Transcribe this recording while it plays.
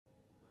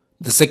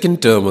The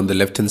second term on the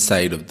left hand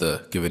side of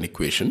the given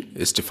equation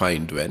is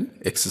defined when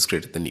x is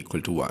greater than or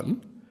equal to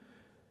 1,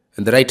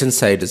 and the right hand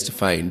side is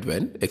defined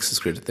when x is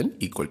greater than or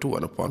equal to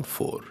 1 upon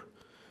 4.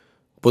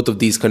 Both of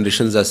these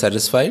conditions are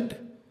satisfied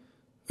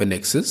when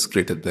x is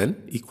greater than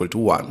or equal to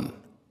 1.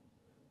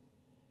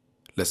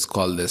 Let's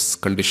call this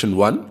condition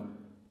 1.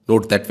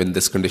 Note that when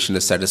this condition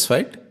is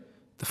satisfied,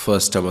 the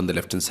first term on the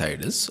left hand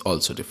side is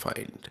also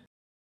defined.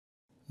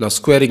 Now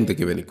squaring the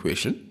given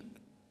equation,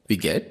 we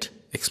get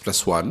x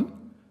plus 1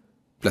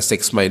 plus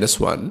x minus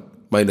 1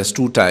 minus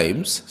 2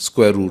 times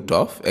square root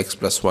of x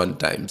plus 1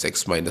 times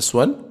x minus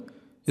 1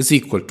 is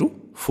equal to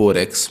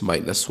 4x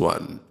minus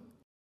 1.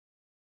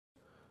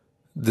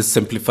 This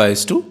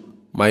simplifies to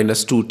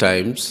minus 2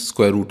 times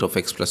square root of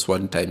x plus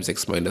 1 times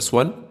x minus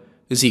 1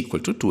 is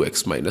equal to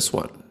 2x minus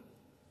 1.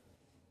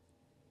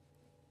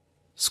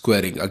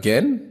 Squaring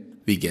again,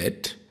 we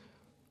get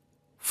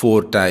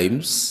 4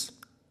 times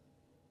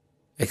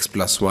x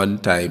plus 1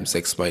 times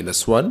x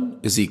minus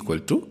 1 is equal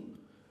to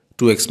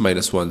 2x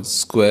minus 1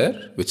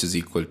 square, which is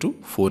equal to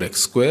 4x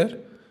square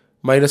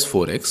minus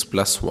 4x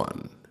plus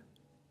 1,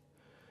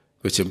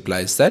 which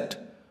implies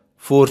that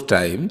 4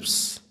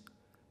 times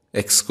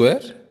x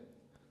square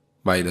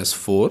minus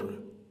 4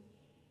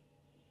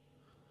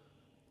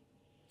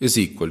 is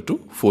equal to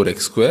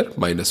 4x square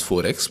minus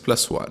 4x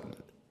plus 1.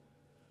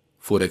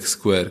 4x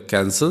square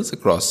cancels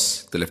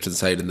across the left hand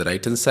side and the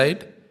right hand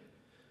side,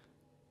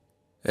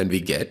 and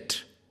we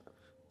get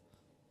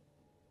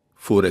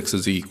 4x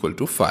is equal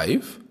to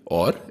 5,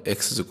 or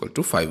x is equal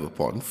to 5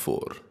 upon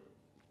 4.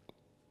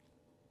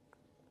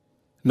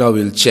 Now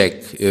we'll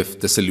check if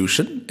the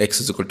solution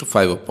x is equal to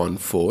 5 upon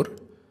 4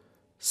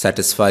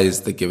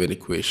 satisfies the given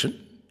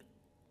equation.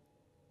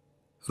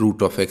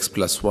 Root of x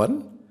plus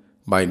 1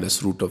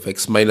 minus root of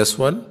x minus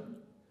 1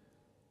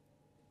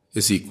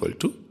 is equal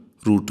to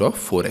root of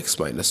 4x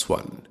minus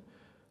 1.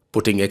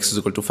 Putting x is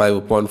equal to 5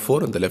 upon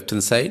 4 on the left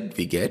hand side,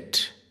 we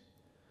get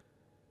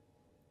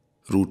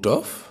root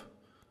of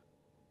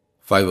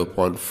 5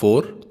 upon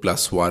 4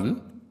 plus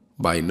 1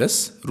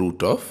 minus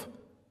root of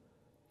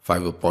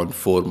 5 upon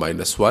 4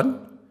 minus 1,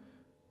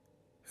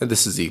 and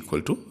this is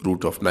equal to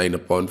root of 9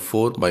 upon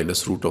 4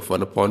 minus root of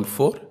 1 upon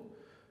 4,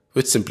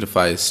 which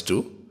simplifies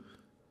to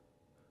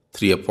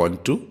 3 upon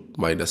 2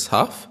 minus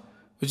half,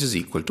 which is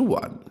equal to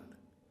 1.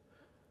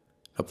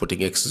 Now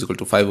putting x is equal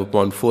to 5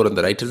 upon 4 on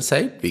the right hand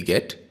side, we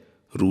get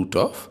root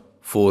of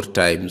 4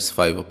 times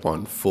 5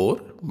 upon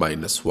 4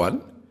 minus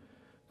 1,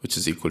 which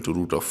is equal to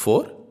root of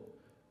 4,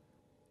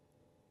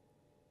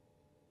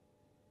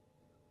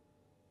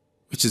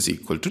 which is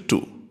equal to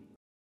 2.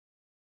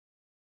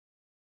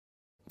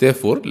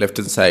 Therefore, left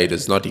hand side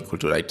is not equal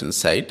to right hand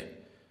side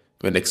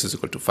when x is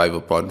equal to 5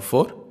 upon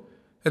 4,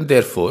 and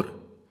therefore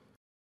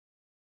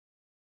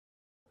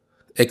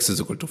x is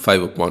equal to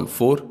 5 upon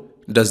 4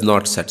 does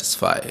not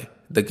satisfy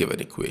the given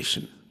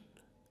equation.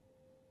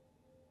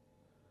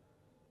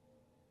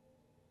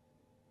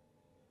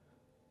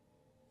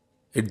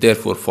 It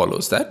therefore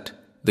follows that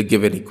the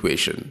given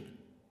equation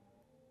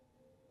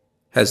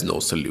has no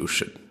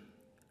solution,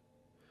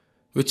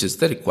 which is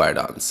the required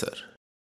answer.